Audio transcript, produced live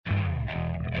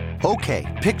Okay,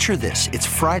 picture this. It's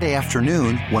Friday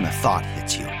afternoon when a thought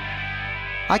hits you.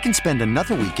 I can spend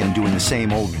another weekend doing the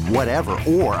same old whatever,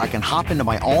 or I can hop into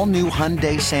my all-new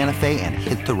Hyundai Santa Fe and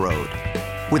hit the road.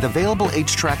 With available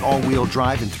H-Track all-wheel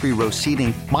drive and 3-row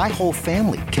seating, my whole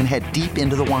family can head deep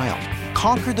into the wild.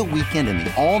 Conquer the weekend in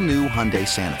the all-new Hyundai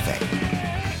Santa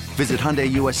Fe. Visit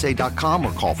HyundaiUSA.com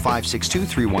or call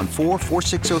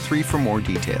 562-314-4603 for more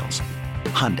details.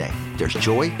 Hyundai, there's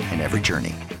joy in every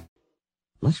journey.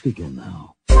 Let's begin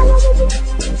now.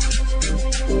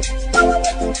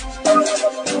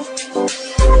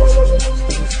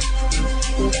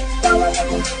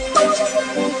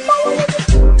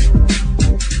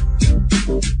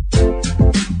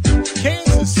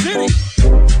 Kansas City,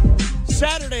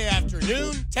 Saturday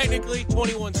afternoon, technically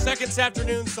 21 seconds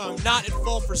afternoon, so I'm not at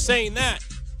fault for saying that.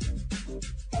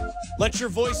 Let your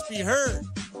voice be heard.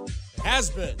 It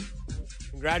has been.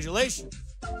 Congratulations.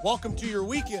 Welcome to your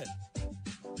weekend.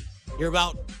 You're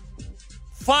about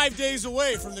 5 days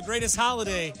away from the greatest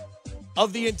holiday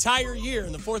of the entire year,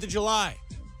 in the 4th of July.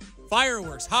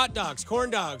 Fireworks, hot dogs,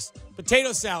 corn dogs,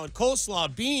 potato salad,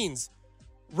 coleslaw, beans,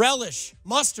 relish,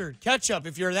 mustard, ketchup,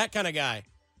 if you're that kind of guy.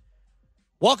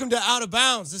 Welcome to Out of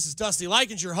Bounds. This is Dusty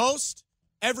Likens, your host,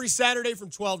 every Saturday from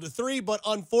 12 to 3, but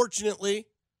unfortunately,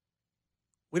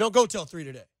 we don't go till 3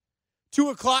 today. 2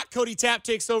 o'clock, Cody Tapp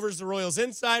takes over as the Royals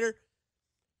insider.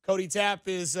 Cody Tapp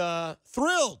is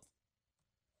thrilled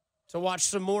to watch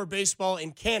some more baseball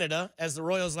in Canada, as the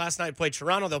Royals last night played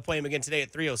Toronto. They'll play him again today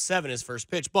at 3:07, his first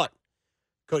pitch, but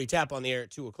Cody Tapp on the air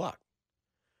at 2 o'clock.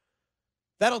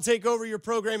 That'll take over your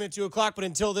program at 2 o'clock, but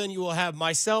until then, you will have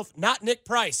myself, not Nick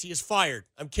Price. He is fired.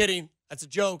 I'm kidding. That's a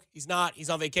joke. He's not. He's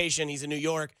on vacation. He's in New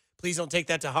York. Please don't take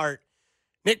that to heart.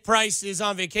 Nick Price is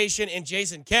on vacation, and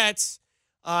Jason Ketz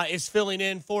is filling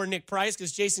in for Nick Price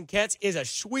because Jason Ketz is a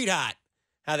sweetheart,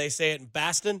 how they say it in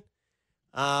Boston.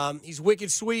 He's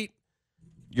wicked sweet.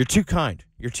 You're too kind.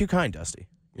 You're too kind, Dusty.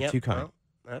 You're too kind. Well,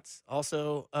 that's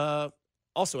also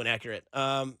inaccurate.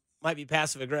 Might be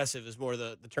passive-aggressive is more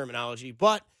the terminology.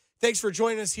 But thanks for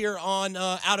joining us here on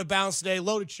Out of Bounds today.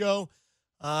 Loaded show.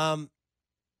 God,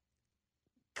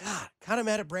 kind of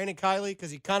mad at Brandon Kiley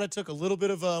because he kind of took a little bit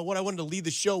of what I wanted to lead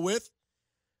the show with,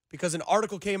 because an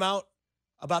article came out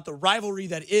about the rivalry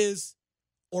that is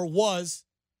or was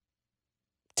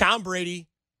Tom Brady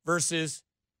versus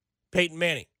Peyton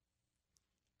Manning.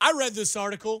 I read this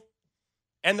article,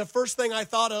 and the first thing I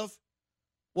thought of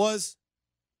was,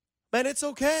 man, it's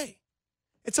okay.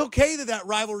 It's okay that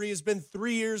rivalry has been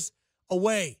 3 years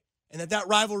away and that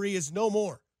rivalry is no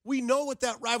more. We know what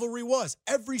that rivalry was.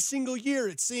 Every single year,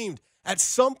 it seemed, at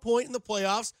some point in the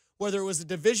playoffs, whether it was a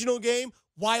divisional game,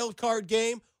 wild card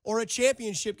game, or a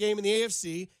championship game in the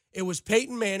AFC, it was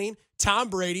Peyton Manning, Tom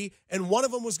Brady, and one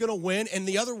of them was going to win, and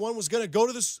the other one was going to go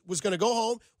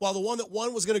home, while the one that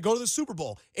won was going to go to the Super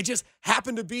Bowl. It just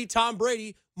happened to be Tom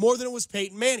Brady more than it was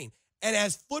Peyton Manning. And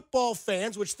as football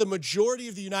fans, which the majority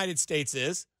of the United States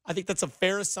is, I think that's a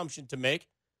fair assumption to make,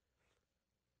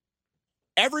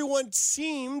 everyone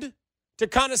seemed to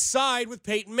kind of side with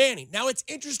Peyton Manning. Now, it's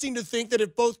interesting to think that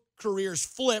if both careers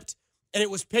flipped and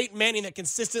it was Peyton Manning that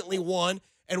consistently won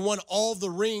and won all of the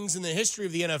rings in the history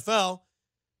of the NFL,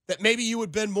 that maybe you would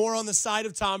have been more on the side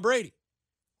of Tom Brady.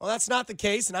 Well, that's not the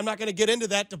case, and I'm not going to get into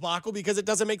that debacle because it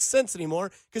doesn't make sense anymore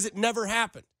because it never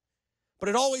happened. But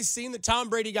it always seemed that Tom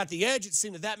Brady got the edge. It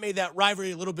seemed that made that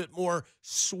rivalry a little bit more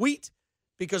sweet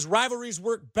because rivalries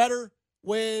work better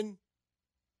when...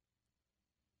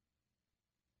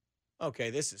 Okay,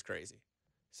 this is crazy.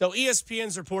 So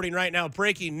ESPN's reporting right now,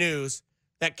 breaking news,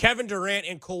 that Kevin Durant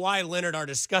and Kawhi Leonard are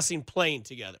discussing playing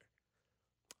together.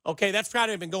 Okay, that's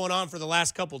kind of been going on for the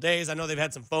last couple days. I know they've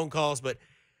had some phone calls, but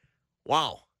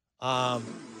wow.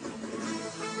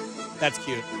 That's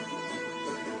cute.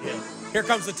 Yeah. Here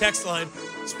comes the text line.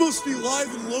 It's supposed to be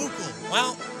live and local.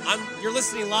 Well, you're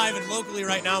listening live and locally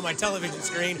right now on my television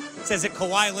screen. It says that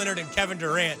Kawhi Leonard and Kevin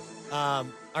Durant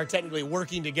are technically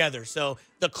working together. So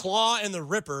the Claw and the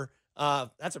Ripper,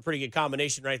 that's a pretty good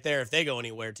combination right there if they go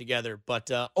anywhere together. But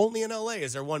only in L.A.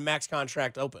 is there one max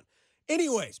contract open.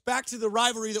 Anyways, back to the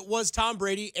rivalry that was Tom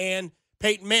Brady and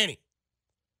Peyton Manning.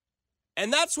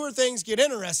 And that's where things get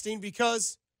interesting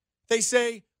because they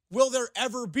say, will there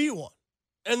ever be one?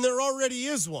 And there already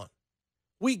is one.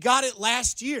 We got it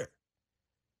last year.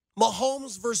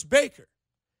 Mahomes versus Baker.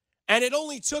 And it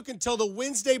only took until the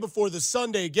Wednesday before the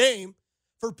Sunday game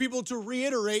for people to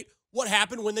reiterate what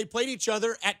happened when they played each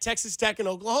other at Texas Tech and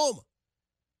Oklahoma.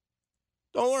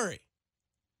 Don't worry.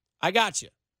 I got you.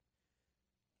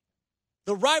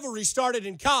 The rivalry started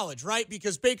in college, right?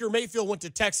 Because Baker Mayfield went to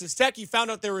Texas Tech. He found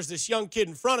out there was this young kid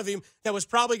in front of him that was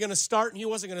probably going to start, and he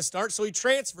wasn't going to start, so he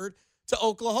transferred to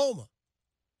Oklahoma.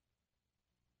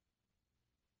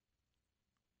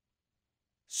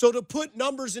 So to put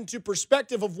numbers into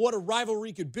perspective of what a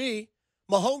rivalry could be,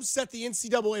 Mahomes set the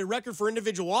NCAA record for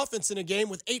individual offense in a game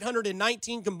with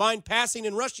 819 combined passing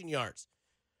and rushing yards.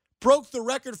 Broke the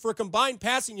record for combined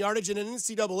passing yardage in an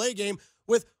NCAA game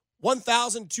with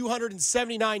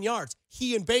 1,279 yards.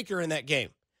 He and Baker in that game.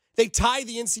 They tied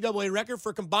the NCAA record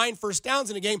for combined first downs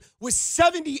in a game with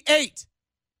 78.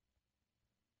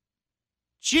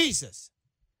 Jesus.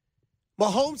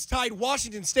 Mahomes tied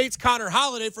Washington State's Connor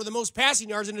Holiday for the most passing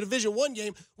yards in a Division I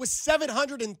game with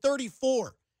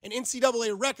 734. An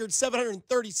NCAA record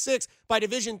 736 by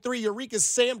Division III Eureka's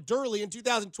Sam Durley in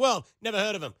 2012. Never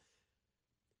heard of him.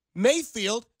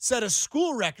 Mayfield set a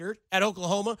school record at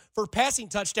Oklahoma for passing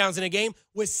touchdowns in a game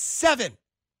with 7.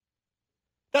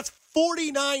 That's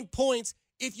 49 points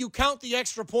if you count the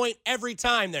extra point every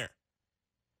time there.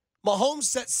 Mahomes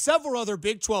set several other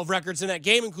Big 12 records in that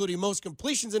game, including most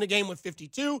completions in a game with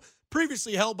 52,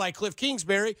 previously held by Cliff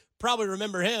Kingsbury. Probably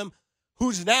remember him,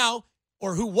 who's now,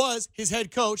 or who was his head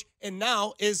coach, and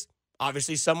now is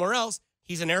obviously somewhere else.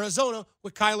 He's in Arizona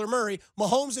with Kyler Murray.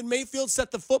 Mahomes and Mayfield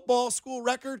set the football school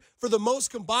record for the most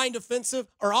combined offense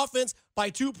by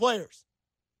two players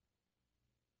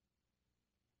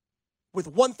with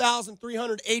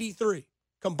 1,383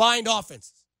 combined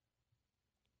offenses.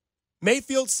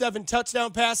 Mayfield, 7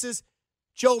 touchdown passes.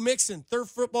 Joe Mixon, third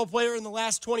football player in the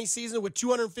last 20 seasons with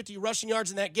 250 rushing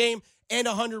yards in that game and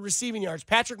 100 receiving yards.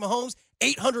 Patrick Mahomes,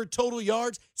 800 total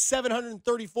yards,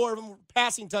 734 of them were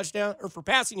passing touchdown or for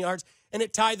passing yards, and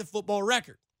it tied the football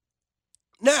record.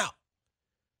 Now,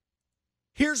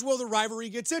 here's where the rivalry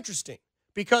gets interesting,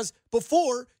 because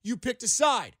before you picked a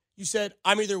side, you said,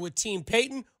 I'm either with Team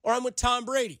Peyton or I'm with Tom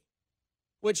Brady,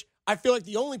 which I feel like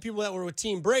the only people that were with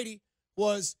Team Brady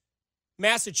was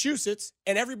Massachusetts,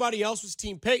 and everybody else was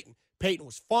Team Peyton. Peyton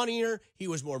was funnier. He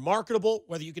was more marketable.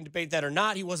 Whether you can debate that or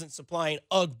not, he wasn't supplying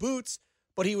UGG boots,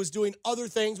 but he was doing other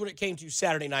things when it came to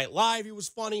Saturday Night Live. He was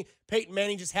funny. Peyton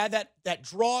Manning just had that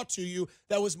draw to you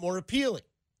that was more appealing.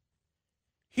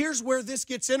 Here's where this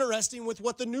gets interesting with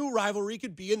what the new rivalry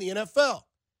could be in the NFL.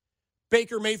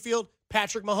 Baker Mayfield,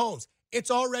 Patrick Mahomes.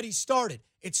 It's already started.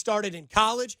 It started in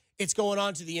college. It's going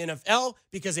on to the NFL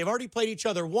because they've already played each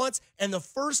other once. And the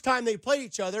first time they played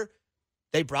each other,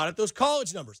 they brought up those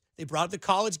college numbers. They brought up the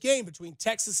college game between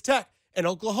Texas Tech and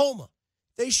Oklahoma.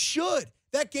 They should.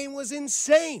 That game was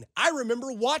insane. I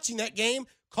remember watching that game,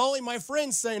 calling my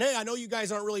friends saying, hey, I know you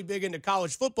guys aren't really big into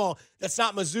college football. That's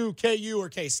not Mizzou, KU, or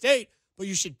K-State, but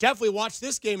you should definitely watch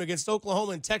this game against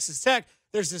Oklahoma and Texas Tech.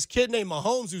 There's this kid named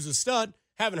Mahomes who's a stud.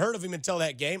 Haven't heard of him until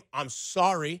that game. I'm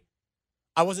sorry.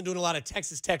 I wasn't doing a lot of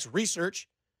Texas Tech's research.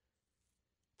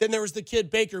 Then there was the kid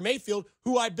Baker Mayfield,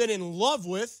 who I've been in love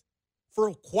with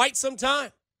for quite some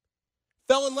time.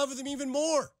 Fell in love with him even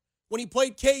more when he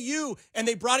played KU and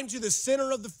they brought him to the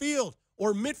center of the field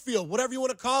or midfield, whatever you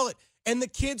want to call it. And the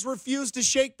kids refused to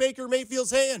shake Baker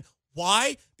Mayfield's hand.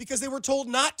 Why? Because they were told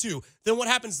not to. Then what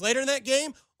happens later in that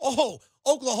game? Oh,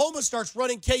 Oklahoma starts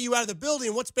running KU out of the building.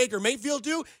 And what's Baker Mayfield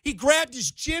do? He grabbed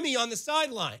his Jimmy on the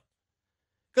sideline.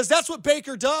 Because that's what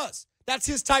Baker does. That's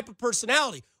his type of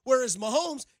personality. Whereas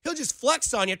Mahomes, he'll just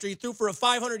flex on you after he threw for a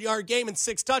 500-yard game and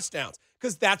 6 touchdowns.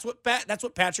 Because that's what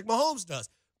Patrick Mahomes does.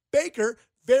 Baker,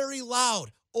 very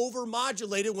loud,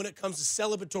 overmodulated when it comes to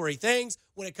celebratory things,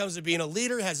 when it comes to being a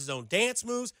leader, has his own dance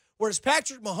moves. Whereas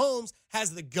Patrick Mahomes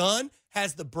has the gun,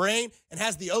 has the brain, and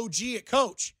has the OG at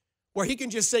coach, where he can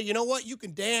just say, you know what, you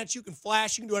can dance, you can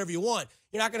flash, you can do whatever you want.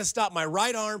 You're not going to stop my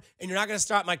right arm, and you're not going to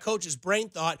stop my coach's brain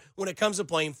thought when it comes to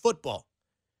playing football.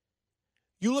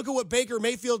 You look at what Baker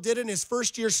Mayfield did in his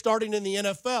first year starting in the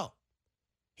NFL.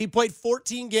 He played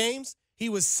 14 games. He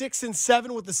was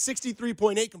 6-7 with a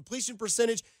 63.8 completion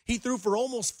percentage. He threw for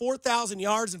almost 4,000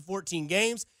 yards in 14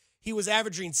 games. He was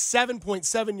averaging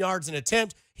 7.7 yards an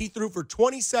attempt. He threw for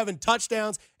 27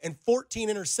 touchdowns and 14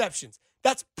 interceptions.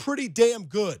 That's pretty damn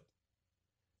good.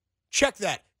 Check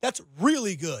that. That's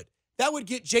really good. That would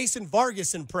get Jason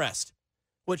Vargas impressed,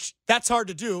 which that's hard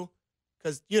to do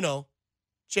because, you know,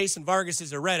 Jason Vargas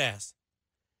is a red ass.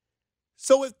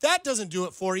 So if that doesn't do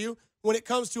it for you when it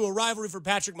comes to a rivalry for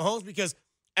Patrick Mahomes, because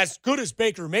as good as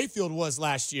Baker Mayfield was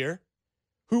last year,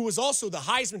 who was also the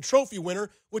Heisman Trophy winner,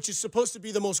 which is supposed to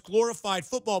be the most glorified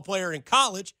football player in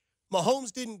college,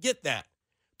 Mahomes didn't get that.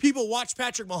 People watched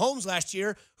Patrick Mahomes last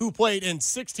year, who played in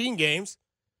 16 games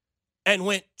and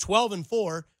went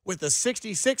 12-4 with a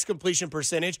 66 completion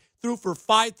percentage, threw for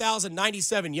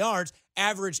 5,097 yards,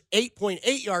 averaged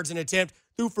 8.8 yards an attempt,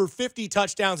 threw for 50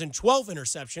 touchdowns and 12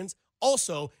 interceptions.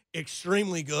 Also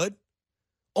extremely good.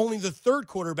 Only the third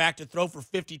quarterback to throw for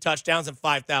 50 touchdowns and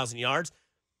 5,000 yards.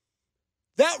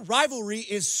 That rivalry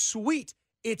is sweet.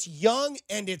 It's young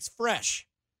and it's fresh.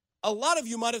 A lot of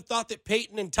you might have thought that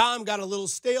Peyton and Tom got a little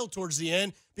stale towards the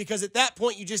end because at that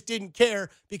point you just didn't care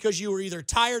because you were either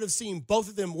tired of seeing both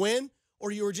of them win or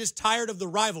you were just tired of the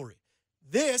rivalry.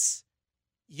 This,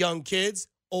 young kids,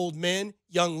 old men,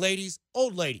 young ladies,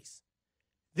 old ladies,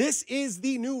 this is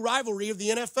the new rivalry of the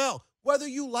NFL, whether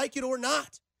you like it or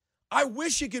not. I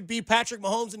wish it could be Patrick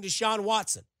Mahomes and Deshaun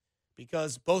Watson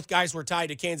because both guys were tied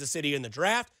to Kansas City in the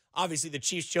draft. Obviously, the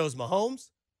Chiefs chose Mahomes.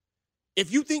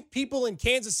 If you think people in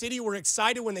Kansas City were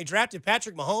excited when they drafted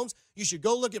Patrick Mahomes, you should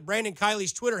go look at Brandon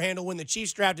Kiley's Twitter handle when the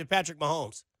Chiefs drafted Patrick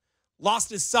Mahomes. Lost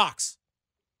his socks.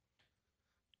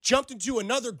 Jumped into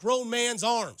another grown man's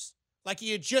arms like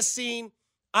he had just seen,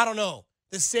 I don't know,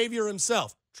 the Savior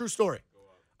himself. True story.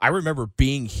 I remember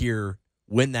being here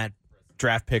when that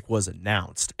draft pick was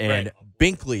announced, and Right.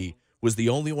 Binkley was the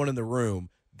only one in the room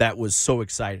that was so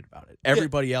excited about it.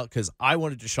 Everybody else, because I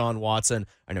wanted Deshaun Watson.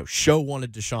 I know Show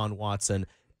wanted Deshaun Watson.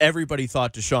 Everybody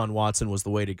thought Deshaun Watson was the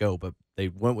way to go, but they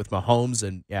went with Mahomes,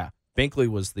 and yeah, Binkley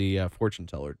was the fortune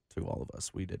teller to all of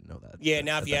us. We didn't know that. Yeah,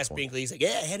 now if you ask Binkley, he's like,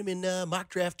 yeah, I had him in mock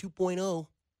draft 2.0.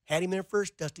 Had him there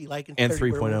first, Dusty Likens. And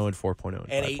 3.0 and 4.0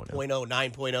 and 5.0. 8.0,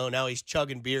 9.0. Now he's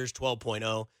chugging beers,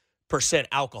 12.0%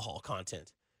 alcohol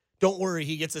content. Don't worry,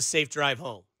 he gets a safe drive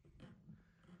home.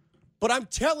 But I'm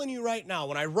telling you right now,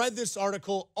 when I read this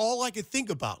article, all I could think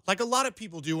about, like a lot of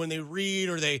people do when they read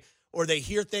or they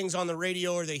hear things on the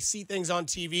radio or they see things on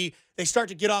TV, they start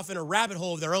to get off in a rabbit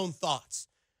hole of their own thoughts.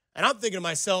 And I'm thinking to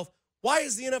myself, why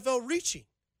is the NFL reaching?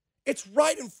 It's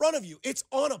right in front of you. It's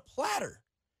on a platter.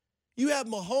 You have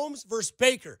Mahomes versus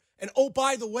Baker. And oh,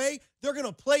 by the way, they're going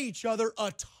to play each other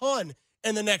a ton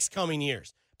in the next coming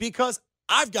years. Because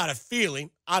I've got a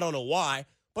feeling, I don't know why,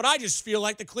 but I just feel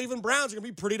like the Cleveland Browns are going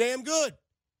to be pretty damn good.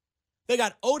 They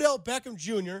got Odell Beckham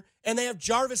Jr. and they have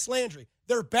Jarvis Landry.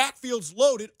 Their backfield's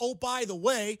loaded. Oh, by the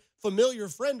way, familiar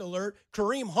friend alert,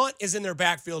 Kareem Hunt is in their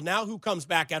backfield now, who comes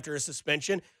back after a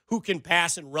suspension, who can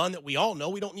pass and run that we all know.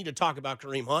 We don't need to talk about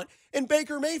Kareem Hunt. And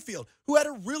Baker Mayfield, who had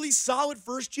a really solid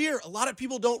first year. A lot of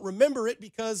people don't remember it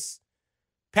because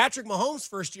Patrick Mahomes'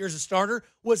 first year as a starter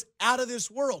was out of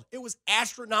this world. It was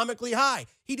astronomically high.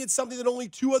 He did something that only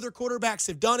two other quarterbacks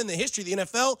have done in the history of the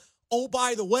NFL. Oh,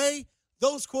 by the way,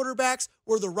 those quarterbacks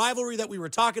were the rivalry that we were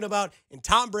talking about in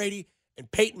Tom Brady and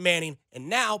Peyton Manning. And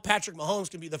now Patrick Mahomes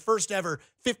can be the first ever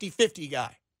 50-50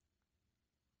 guy.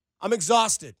 I'm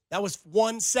exhausted. That was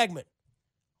one segment.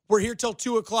 We're here till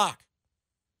 2 o'clock.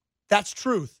 That's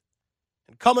truth.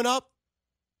 And coming up,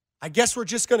 I guess we're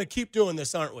just going to keep doing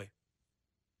this, aren't we?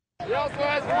 He also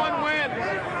has one win.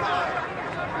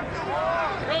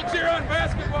 Go cheer on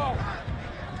basketball.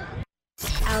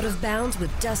 Out of Bounds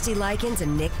with Dusty Likens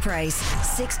and Nick Price.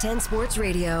 610 Sports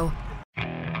Radio.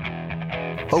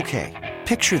 Okay,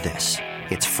 picture this.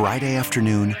 It's Friday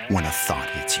afternoon when a thought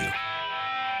hits you.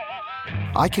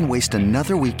 I can waste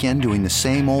another weekend doing the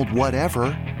same old whatever,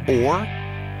 or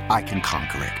I can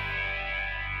conquer it.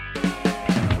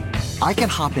 I can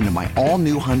hop into my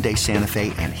all-new Hyundai Santa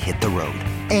Fe and hit the road.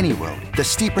 Any road. The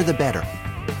steeper, the better.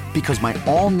 Because my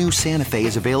all-new Santa Fe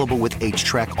is available with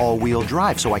H-Track all-wheel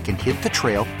drive, so I can hit the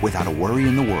trail without a worry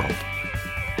in the world.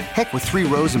 Heck, with 3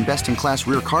 rows and best-in-class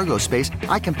rear cargo space,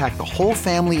 I can pack the whole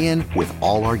family in with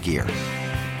all our gear.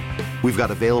 We've got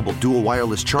available dual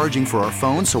wireless charging for our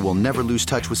phones, so we'll never lose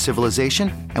touch with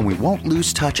civilization, and we won't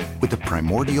lose touch with the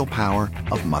primordial power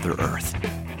of Mother Earth.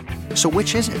 So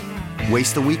which is it?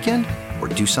 Waste the weekend or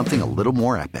do something a little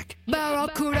more epic?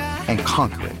 And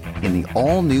conquer it in the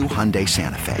all-new Hyundai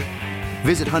Santa Fe.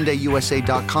 Visit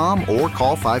HyundaiUSA.com or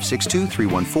call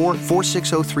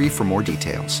 562-314-4603 for more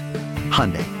details.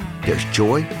 Hyundai, there's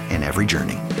joy in every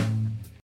journey.